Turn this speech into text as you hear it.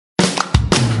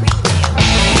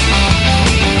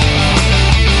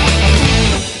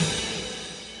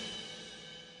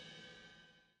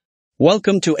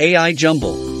Welcome to AI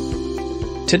Jumble.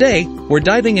 Today, we're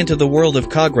diving into the world of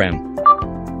Cogram,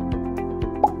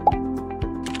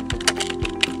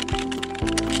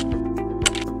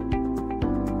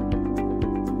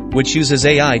 which uses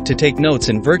AI to take notes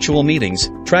in virtual meetings,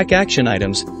 track action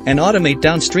items, and automate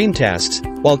downstream tasks,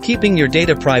 while keeping your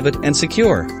data private and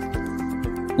secure.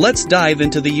 Let's dive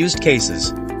into the used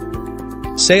cases.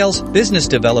 Sales, business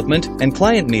development, and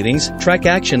client meetings track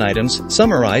action items,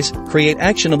 summarize, create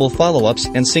actionable follow-ups,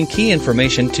 and sync key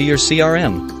information to your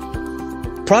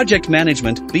CRM. Project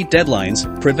management, beat deadlines,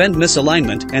 prevent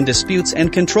misalignment and disputes,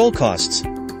 and control costs.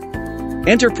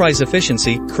 Enterprise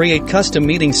efficiency, create custom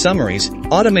meeting summaries,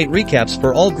 automate recaps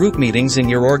for all group meetings in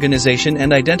your organization,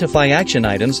 and identify action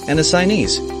items and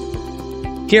assignees.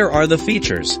 Here are the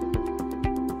features.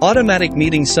 Automatic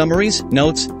meeting summaries,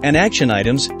 notes, and action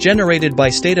items generated by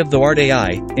state-of-the-art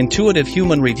AI, intuitive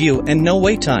human review, and no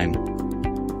wait time.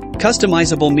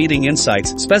 Customizable meeting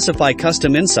insights, specify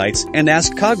custom insights, and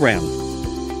ask Cogram.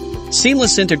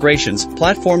 Seamless integrations,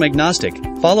 platform agnostic,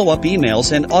 follow-up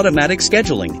emails, and automatic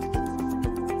scheduling.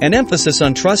 An emphasis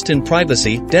on trust and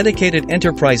privacy, dedicated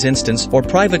enterprise instance or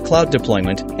private cloud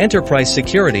deployment, enterprise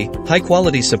security,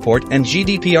 high-quality support, and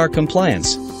GDPR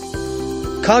compliance.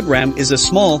 Cogram is a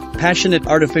small, passionate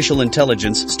artificial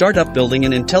intelligence startup building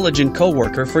an intelligent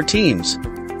coworker for teams.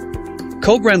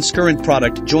 Cogram's current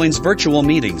product joins virtual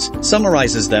meetings,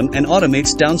 summarizes them, and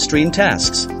automates downstream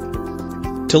tasks.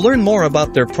 To learn more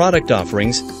about their product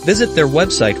offerings, visit their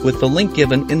website with the link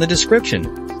given in the description.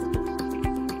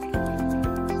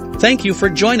 Thank you for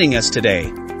joining us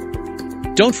today.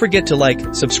 Don't forget to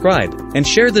like, subscribe, and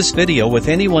share this video with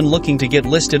anyone looking to get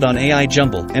listed on AI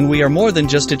Jumble, and we are more than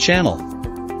just a channel.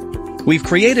 We've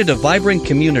created a vibrant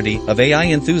community of AI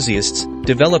enthusiasts,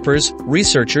 developers,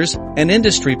 researchers, and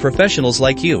industry professionals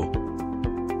like you.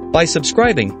 By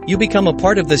subscribing, you become a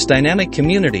part of this dynamic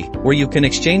community where you can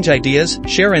exchange ideas,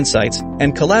 share insights,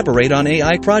 and collaborate on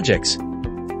AI projects.